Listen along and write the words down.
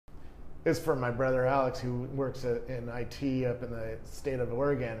is for my brother Alex, who works in IT up in the state of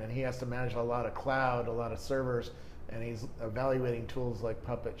Oregon, and he has to manage a lot of cloud, a lot of servers, and he's evaluating tools like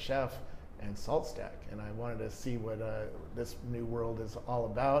Puppet Chef and SaltStack. And I wanted to see what this new world is all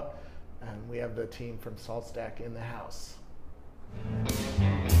about, and we have the team from SaltStack in the house.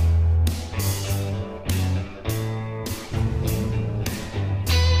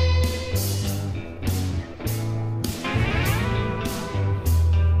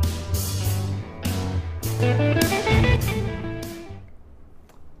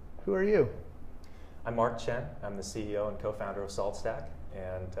 Who are you? I'm Mark Chen. I'm the CEO and co-founder of SaltStack,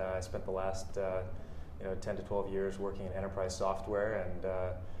 and I spent the last 10 to 12 years working in enterprise software,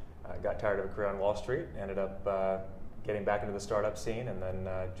 and got tired of a career on Wall Street. Ended up getting back into the startup scene, and then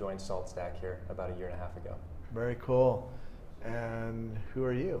joined SaltStack here about a year and a half ago. Very cool. And who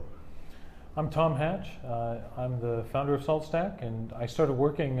are you? I'm Tom Hatch. I'm the founder of SaltStack, and I started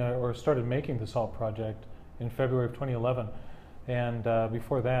working or started making the Salt project in February of 2011. And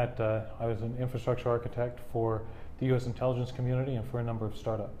before that, I was an infrastructure architect for the U.S. intelligence community and for a number of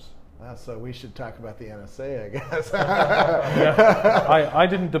startups. So we should talk about the NSA, I guess. Yeah, I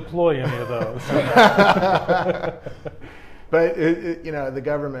didn't deploy any of those. But the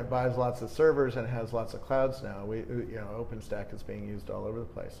government buys lots of servers and has lots of clouds now. OpenStack is being used all over the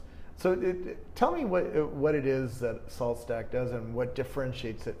place. So tell me what it is that SaltStack does and what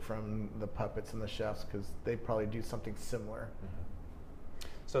differentiates it from the Puppets and the Chefs, because they probably do something similar. Mm-hmm.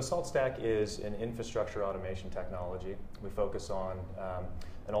 So SaltStack is an infrastructure automation technology. We focus on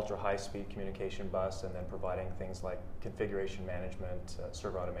an ultra high-speed communication bus, and then providing things like configuration management,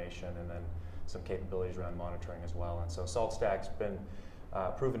 server automation, and then some capabilities around monitoring as well. And so SaltStack's been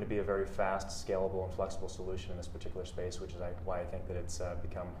proven to be a very fast, scalable, and flexible solution in this particular space, which is why I think that it's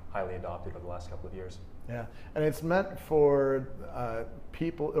become highly adopted over the last couple of years. Yeah, and it's meant for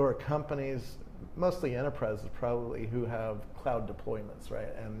people or companies, mostly enterprises probably, who have cloud deployments,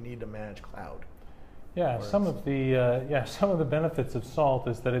 right, and need to manage cloud. Yeah, some of the benefits of Salt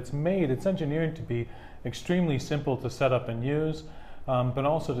is that it's engineered to be extremely simple to set up and use, but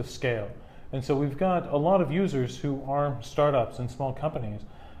also to scale. And so we've got a lot of users who are startups and small companies,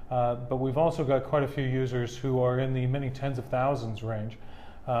 but we've also got quite a few users who are in the many tens of thousands range.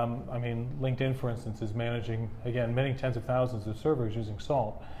 LinkedIn, for instance, is managing, again, many tens of thousands of servers using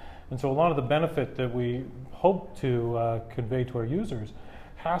Salt. And so a lot of the benefit that we hope to convey to our users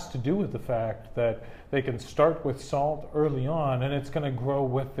has to do with the fact that they can start with Salt early on, and it's going to grow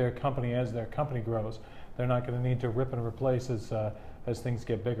with their company as their company grows. They're not going to need to rip and replace as things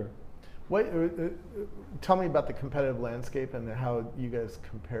get bigger. Tell me about the competitive landscape and how you guys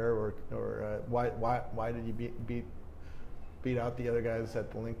compare, or why did you beat out the other guys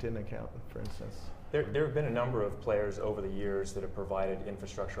at the LinkedIn account, for instance? There have been a number of players over the years that have provided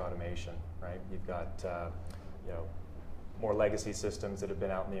infrastructure automation, right? You've got more legacy systems that have been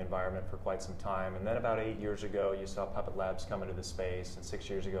out in the environment for quite some time, and then about 8 years ago you saw Puppet Labs come into the space, and 6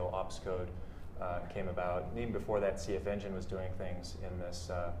 years ago OpsCode came about. And even before that, CF Engine was doing things in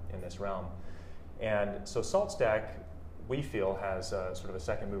this realm. And so SaltStack, we feel, has sort of a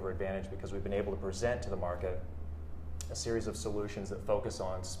second mover advantage because we've been able to present to the market a series of solutions that focus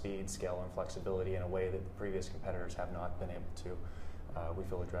on speed, scale, and flexibility in a way that the previous competitors have not been able to, we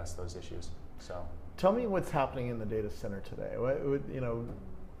feel, address those issues. So, tell me what's happening in the data center today.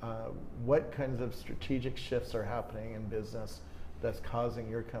 What kinds of strategic shifts are happening in business that's causing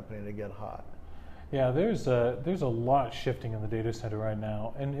your company to get hot? Yeah, there's a lot shifting in the data center right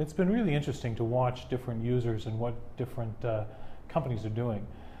now, and it's been really interesting to watch different users and what different companies are doing.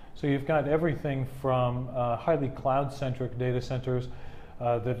 So you've got everything from highly cloud-centric data centers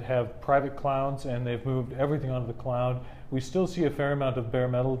that have private clouds, and they've moved everything onto the cloud. We still see a fair amount of bare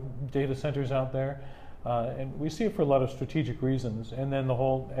metal data centers out there, and we see it for a lot of strategic reasons. And then the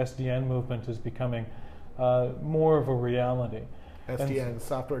whole SDN movement is becoming more of a reality. SDN,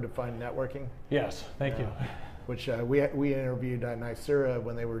 software-defined networking? Yes, thank you. Which we interviewed Nicira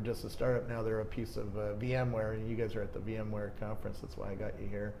when they were just a startup. Now they're a piece of VMware, and you guys are at the VMware conference. That's why I got you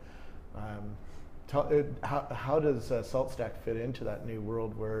here. How does SaltStack fit into that new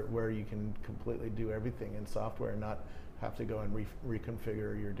world where you can completely do everything in software and not have to go and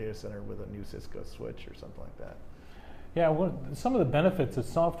reconfigure your data center with a new Cisco switch or something like that? Yeah, some of the benefits that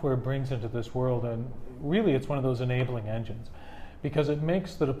software brings into this world, and really it's one of those enabling engines, because it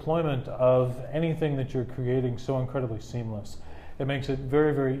makes the deployment of anything that you're creating so incredibly seamless. It makes it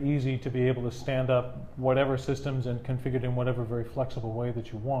very, very easy to be able to stand up whatever systems and configure it in whatever very flexible way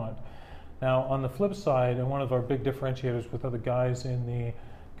that you want. Now, on the flip side, and one of our big differentiators with other guys in the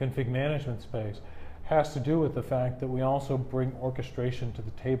config management space, has to do with the fact that we also bring orchestration to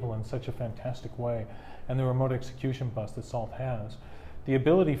the table in such a fantastic way, and the remote execution bus that Salt has. The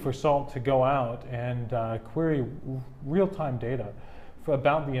ability for Salt to go out and query real-time data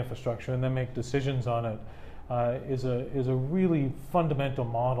about the infrastructure and then make decisions on it is a really fundamental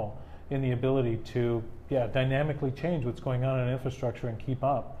model in the ability to dynamically change what's going on in infrastructure and keep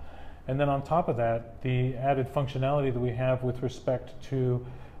up. And then on top of that, the added functionality that we have with respect to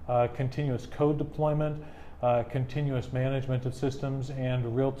continuous code deployment, continuous management of systems,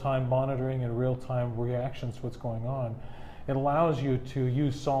 and real-time monitoring and real-time reactions to what's going on. It allows you to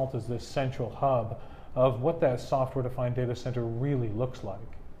use Salt as this central hub of what that software-defined data center really looks like.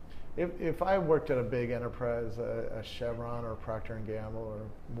 If I worked at a big enterprise, a Chevron or Procter & Gamble or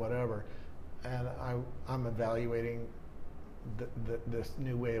whatever, and I'm evaluating this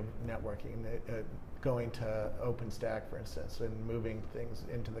new way of networking, going to OpenStack, for instance, and moving things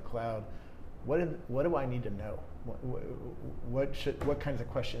into the cloud, what do I need to know? What kinds of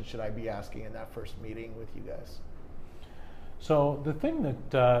questions should I be asking in that first meeting with you guys? So the thing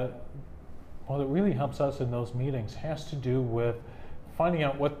that really helps us in those meetings has to do with finding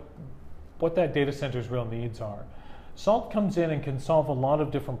out what that data center's real needs are. Salt comes in and can solve a lot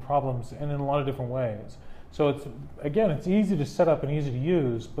of different problems and in a lot of different ways. So it's easy to set up and easy to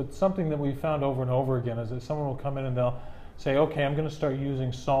use, but something that we found over and over again is that someone will come in and they'll say, okay, I'm going to start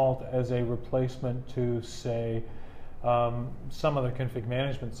using Salt as a replacement to, say, some other config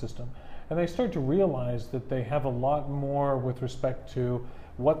management system. And they start to realize that they have a lot more with respect to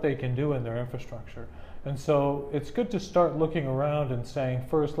what they can do in their infrastructure. And so it's good to start looking around and saying,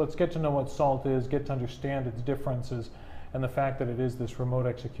 first, let's get to know what Salt is, get to understand its differences, and the fact that it is this remote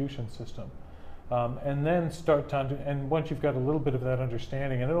execution system. And then start to, and once you've got a little bit of that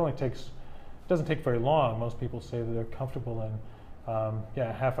understanding, and it doesn't take very long. Most people say that they're comfortable in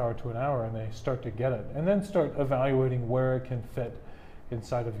a half hour to an hour, and they start to get it. And then start evaluating where it can fit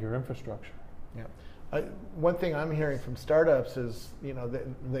inside of your infrastructure. Yeah. One thing I'm hearing from startups is,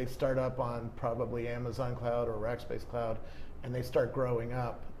 they start up on probably Amazon Cloud or Rackspace Cloud, and they start growing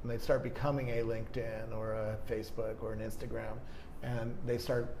up, and they start becoming a LinkedIn or a Facebook or an Instagram, and they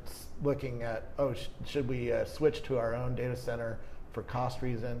start looking at, should we switch to our own data center for cost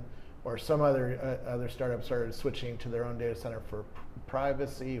reason, or some other startups started switching to their own data center for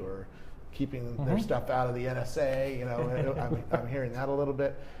privacy or keeping their stuff out of the NSA. I'm hearing that a little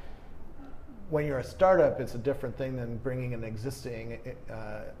bit. When you're a startup, it's a different thing than bringing an existing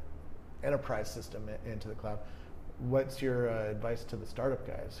enterprise system into the cloud. What's your advice to the startup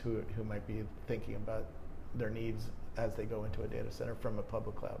guys who might be thinking about their needs as they go into a data center from a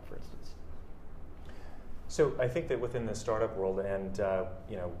public cloud, for instance? So I think that within the startup world, and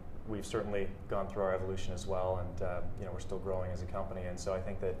we've certainly gone through our evolution as well, and we're still growing as a company. And so I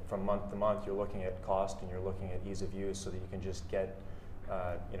think that from month to month, you're looking at cost and you're looking at ease of use, so that you can just get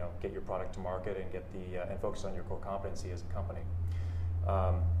your product to market and and focus on your core competency as a company.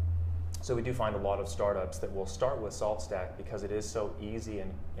 So we do find a lot of startups that will start with SaltStack because it is so easy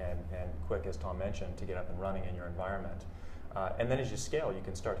and quick, as Tom mentioned, to get up and running in your environment. And then as you scale, you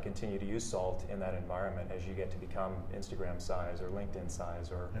can start to continue to use Salt in that environment as you get to become Instagram size or LinkedIn size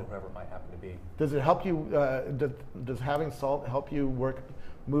or whoever it might happen to be. Does it help you, does having Salt help you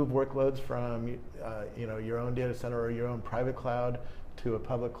move workloads from your own data center or your own private cloud to a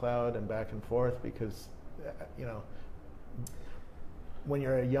public cloud and back and forth? Because when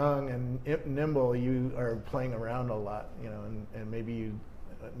you're young and nimble, you are playing around a lot, and maybe you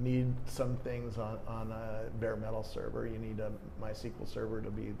need some things on a bare metal server. You need a MySQL server to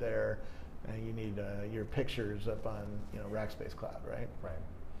be there, and you need your pictures up on Rackspace Cloud, right? Right.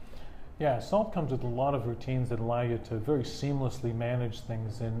 Yeah, Salt comes with a lot of routines that allow you to very seamlessly manage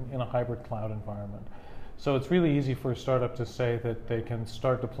things in a hybrid cloud environment. So it's really easy for a startup to say that they can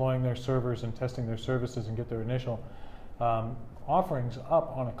start deploying their servers and testing their services and get their initial offerings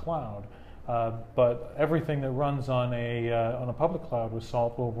up on a cloud. But everything that runs on a public cloud with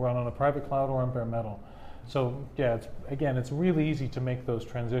Salt will run on a private cloud or on bare metal. So yeah, it's really easy to make those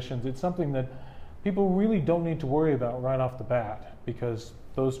transitions. It's something that people really don't need to worry about right off the bat, because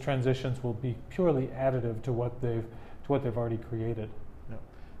those transitions will be purely additive to what they've already created.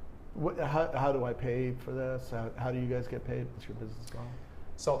 How do I pay for this? How do you guys get paid? What's your business model?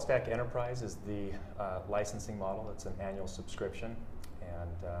 SaltStack Enterprise is the licensing model. It's an annual subscription,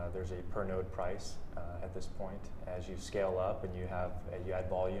 and there's a per node price at this point. As you scale up and you add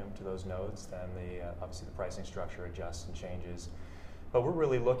volume to those nodes, then obviously the pricing structure adjusts and changes. But we're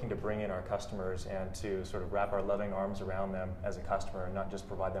really looking to bring in our customers and to sort of wrap our loving arms around them as a customer, and not just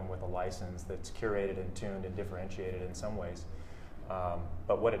provide them with a license that's curated and tuned and differentiated in some ways,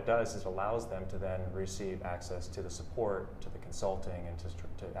 But what it does is allows them to then receive access to the support, to the consulting, and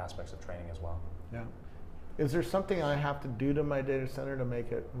to aspects of training as well. Yeah. Is there something I have to do to my data center to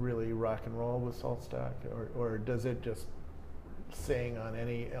make it really rock and roll with SaltStack, or does it just sing on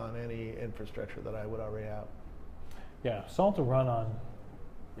any infrastructure that I would already have? Yeah, Salt will run on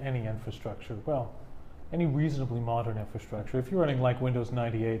any infrastructure. Well, any reasonably modern infrastructure. If you're running like Windows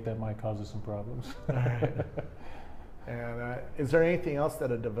 98, that might cause us some problems. All right. And is there anything else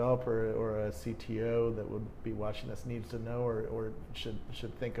that a developer or a CTO that would be watching this needs to know or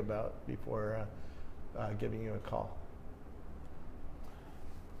should think about before giving you a call?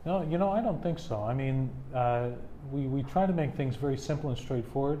 No, you know, I don't think so. I mean, we try to make things very simple and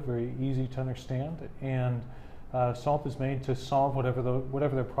straightforward, very easy to understand, and Salt is made to solve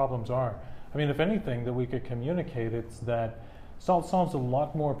whatever their problems are. I mean, if anything that we could communicate, it's that Salt solves a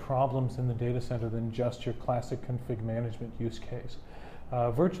lot more problems in the data center than just your classic config management use case.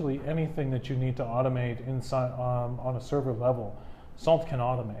 Virtually anything that you need to automate inside on a server level, Salt can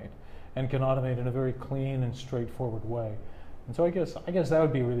automate, and can automate in a very clean and straightforward way. And so I guess that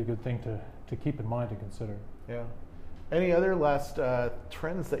would be a really good thing to keep in mind and consider. Yeah. Any other last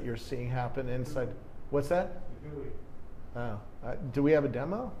trends that you're seeing happen inside? What's that? Oh, do we have a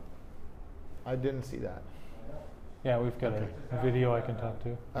demo? I didn't see that. Yeah, we've got a video I can talk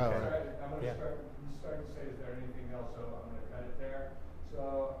to. Oh, Okay. right. I'm going to start to say, is there anything else? So I'm going to cut it there.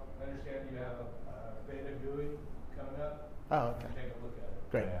 So I understand you have a beta GUI coming up. Oh, okay. Take a look at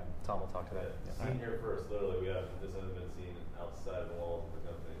it. Great. Yeah, Tom will talk to that. Yeah. Seen here first, literally, this hasn't been seen outside the walls of the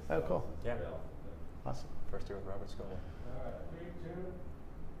company. Oh, cool. Yeah. Awesome. First year with Robert School. All right, 3, 2.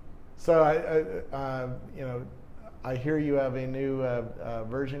 So I hear you have a new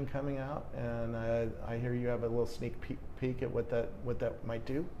version coming out, and I hear you have a little sneak peek at what that might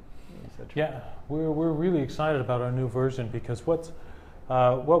do. Is that true? Yeah, we're really excited about our new version because what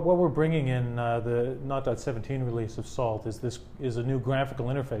we're bringing in the 0.17 release of Salt is a new graphical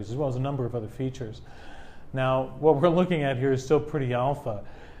interface as well as a number of other features. Now, what we're looking at here is still pretty alpha,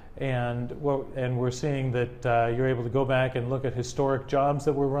 and we're seeing that you're able to go back and look at historic jobs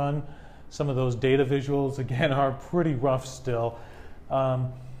that were run. Some of those data visuals, again, are pretty rough still.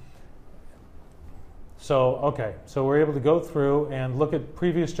 So we're able to go through and look at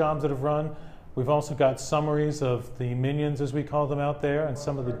previous jobs that have run. We've also got summaries of the minions, as we call them out there, and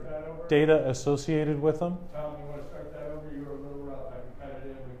some of the data associated with them. Tom, you want to start that over? You were a little rough. I can cut it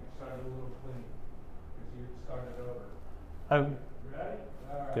in. We can start it a little clean because you started over. You ready?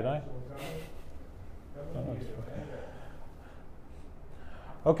 All right. Did I? So coming to you.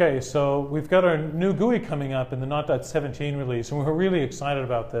 Okay, so we've got our new GUI coming up in the 0.17 release, and we're really excited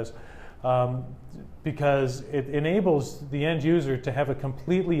about this because it enables the end user to have a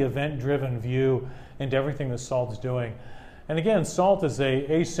completely event-driven view into everything that Salt is doing. And again, Salt is an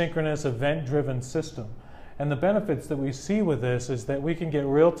asynchronous, event-driven system. And the benefits that we see with this is that we can get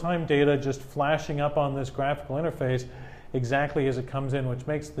real-time data just flashing up on this graphical interface exactly as it comes in, which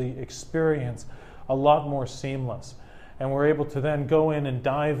makes the experience a lot more seamless. And we're able to then go in and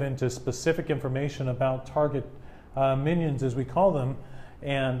dive into specific information about target minions, as we call them,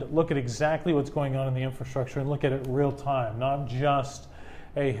 and look at exactly what's going on in the infrastructure and look at it real time, not just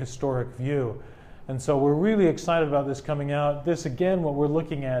a historic view. And so we're really excited about this coming out. This, again, what we're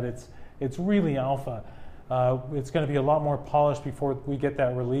looking at, it's really alpha. It's going to be a lot more polished before we get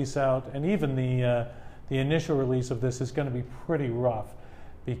that release out. And even the initial release of this is going to be pretty rough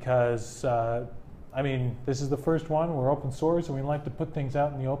because I mean, this is the first one. We're open source, and we like to put things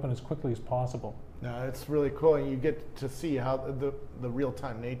out in the open as quickly as possible. No, it's really cool, and you get to see how the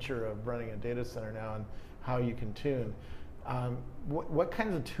real-time nature of running a data center now and how you can tune. What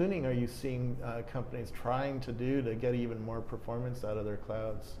kinds of tuning are you seeing companies trying to do to get even more performance out of their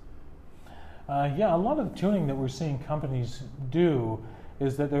clouds? Yeah, a lot of the tuning that we're seeing companies do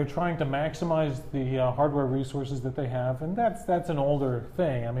is that they're trying to maximize the hardware resources that they have, and that's an older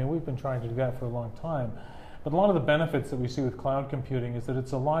thing. I mean, we've been trying to do that for a long time. But a lot of the benefits that we see with cloud computing is that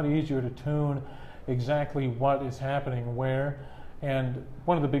it's a lot easier to tune exactly what is happening where, and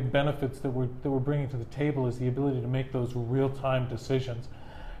one of the big benefits that we're bringing to the table is the ability to make those real-time decisions.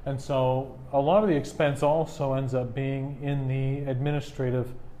 And so a lot of the expense also ends up being in the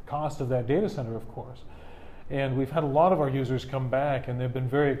administrative cost of that data center, of course. And we've had a lot of our users come back, and they've been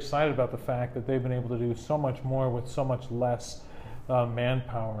very excited about the fact that they've been able to do so much more with so much less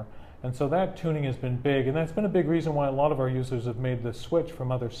manpower. And so that tuning has been big, and that's been a big reason why a lot of our users have made the switch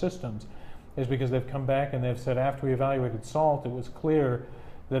from other systems, is because they've come back and they've said after we evaluated Salt, it was clear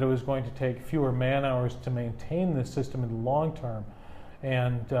that it was going to take fewer man hours to maintain this system in the long term.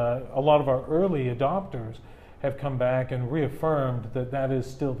 And a lot of our early adopters have come back and reaffirmed that that is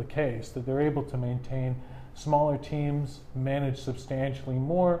still the case, that they're able to maintain smaller teams, manage substantially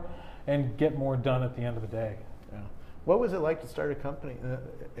more, and get more done at the end of the day. Yeah. What was it like to start a company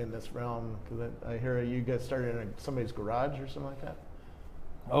in this realm? Because I hear you guys started in somebody's garage or something like that.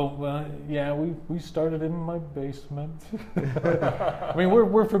 Oh, well, yeah, we started in my basement. I mean,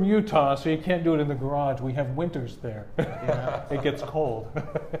 we're from Utah, so you can't do it in the garage. We have winters there. Yeah. It gets cold.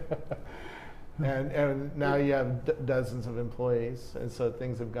 And now you have dozens of employees, and so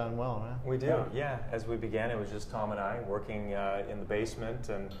things have gone well, huh? We do, yeah. As we began, it was just Tom and I working in the basement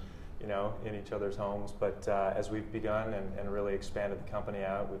and in each other's homes. But as we've begun and really expanded the company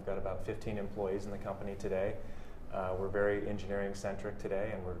out, we've got about 15 employees in the company today. We're very engineering centric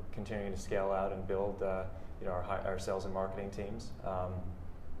today, and we're continuing to scale out and build our sales and marketing teams.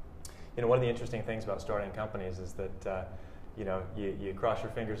 One of the interesting things about starting companies is that you cross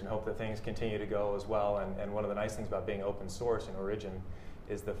your fingers and hope that things continue to go as well. And one of the nice things about being open source in Origin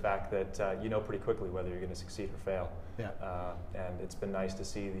is the fact that you know pretty quickly whether you're going to succeed or fail. Yeah. And it's been nice to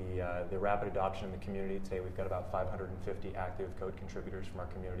see the rapid adoption in the community. Today we've got about 550 active code contributors from our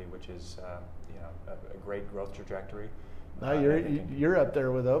community, which is a great growth trajectory. Now you're up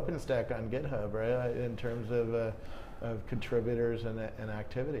there with OpenStack on GitHub, right? In terms of contributors and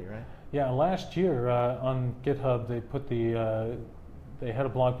activity, right? Yeah, last year on GitHub they put they had a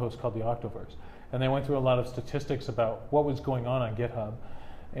blog post called the Octoverse, and they went through a lot of statistics about what was going on GitHub.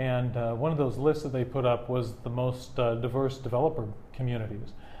 And one of those lists that they put up was the most diverse developer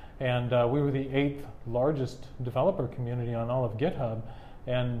communities. And we were the 8th largest developer community on all of GitHub,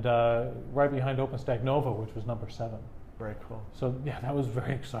 and right behind OpenStack Nova, which was number 7. Very cool. So yeah, that was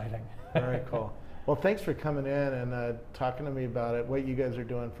very exciting. Very cool. Well, thanks for coming in and talking to me about it. What you guys are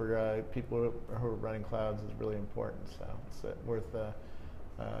doing for people who are running clouds is really important. So it's worth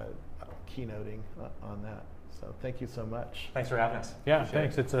keynoting on that. So thank you so much. Thanks for having us. Yeah,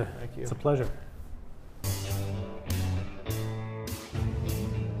 Appreciate thanks. it. It's a pleasure.